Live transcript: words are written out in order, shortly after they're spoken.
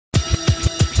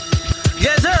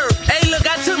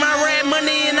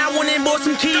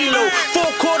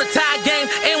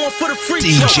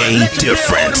DJ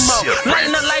Difference.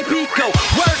 Lighting up like Pico.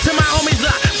 Word to my homies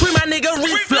lock. Free my nigga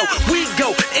reflow. We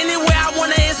go anywhere I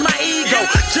wanna. It's my ego.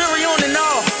 Jury on and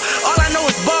all I know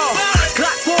is ball.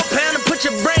 Glock 4 pound and put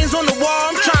your brains on the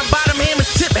wall. I'm trying to bottom him and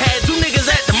tip heads. You niggas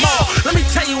at the mall. Let me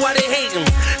tell you why they hatin'.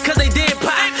 Cause they did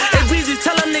pop. Hey Beezy,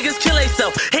 tell them niggas kill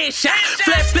theyself. Headshot.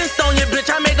 Flat fist on your bitch.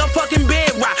 I make a fucking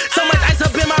bed rock. So much ice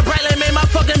up in my Bradley made my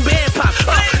fucking bed pop.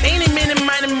 Any minute,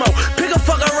 mighty mo. Pick a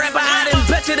fucking rapper. I didn't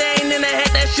bet you they ain't in the head.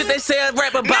 That shit they say I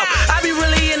rap about. I be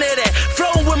really into that.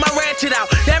 Flowing with my ratchet out.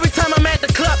 Every time I'm at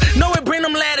the club, know it bring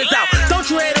them ladders out. Don't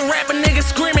you hate a rapper nigga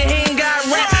screaming he ain't got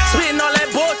rap. Spitting all that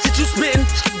bullshit you spitting.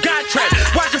 Got trap.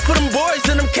 Watching for them boys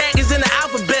and them khakis in the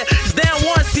alphabet. Cause they don't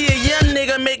wanna see a young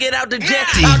nigga make it out the jet.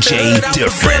 DJ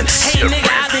Difference. Hey nigga,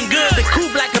 I been good. The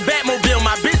coupe like a Batmobile.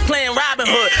 My bitch playing Robin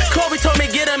Hood. Kobe told me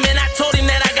get him and I told him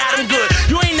that I got him good.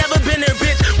 You ain't never been there,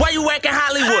 bitch. Why you acting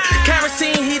Hollywood?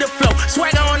 Kerosene, heat the flow.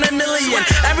 Swagger on a million.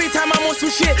 Every time I'm on some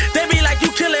shit, they be like you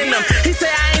killing them. He say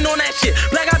I ain't on that shit.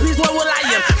 Black Eyed Peas, what will I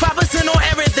am? 5% on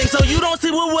everything, so you don't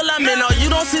see what will I'm in. Or you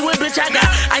don't see what bitch I got.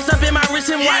 Ice up in my wrist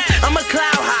and watch. I'm a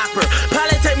cloud hopper.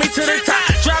 Pilot take me to the top.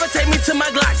 Driver take me to my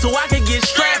Glock so I can get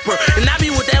strapper. And I be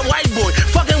with that white boy,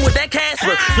 fucking with that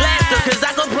Casper. Laughter, cause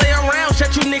I can play around, shut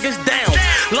you niggas down.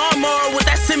 Lawnmower with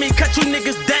that semi, cut you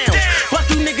niggas down. Fuck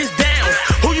you niggas down.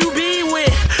 Who you be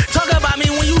with? Talk about me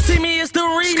when you see me, it's the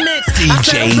remix.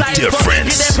 DJ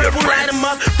Difference. Get that purple, light 'em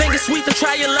up. Think it's sweet to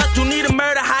try your luck. You need a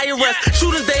murder, hire us.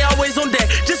 Shooters, they always on deck,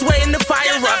 just waiting to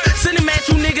fire up. Send them at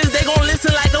you niggas, they gon'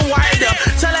 listen like I'm wired up.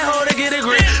 Tell that hoe to get a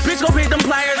grip. Bitch, go pick them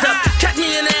pliers up. Catch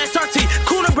me in the SRT,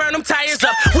 cool to burn them tires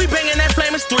up. We banging that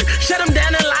flame is 3. Shut them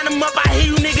down and line them up. I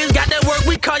hear you niggas got that work.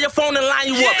 We call your phone and line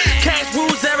you up. Cash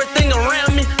rules everything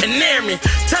around me and near me.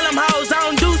 Tell them hoes I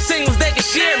don't do singles, they can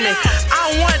share me. I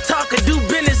don't wanna talk or do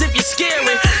business if you're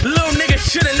scary. Little nigga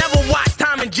shoulda never watched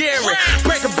Tom and Jerry.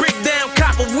 Break a brick down,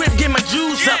 cop a whip, get my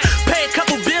juice up. Pay a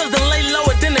couple bills and lay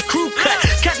lower than the crew cut.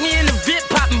 Catch me in the VIP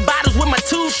popping bottles with my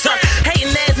tooth tuck.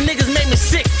 Hating ass niggas make me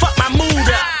sick, fuck my mood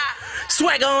up.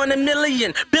 Swagger on a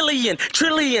million, billion,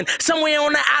 trillion. Somewhere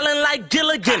on the island like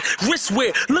Gilligan.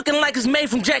 Wristwear, looking like it's made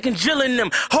from Jack and Jill and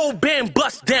them. Whole band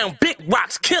bust down, big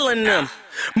rocks killing them.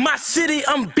 My city,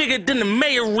 I'm bigger than the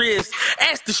mayor is.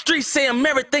 Ask the streets, say I'm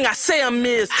everything I say I'm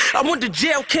is. I went to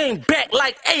jail, came back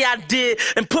like I did,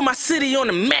 and put my city on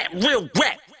the map, real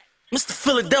rap. Mr.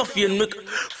 Philadelphia, nigga.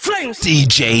 Flames.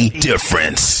 DJ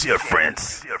Difference.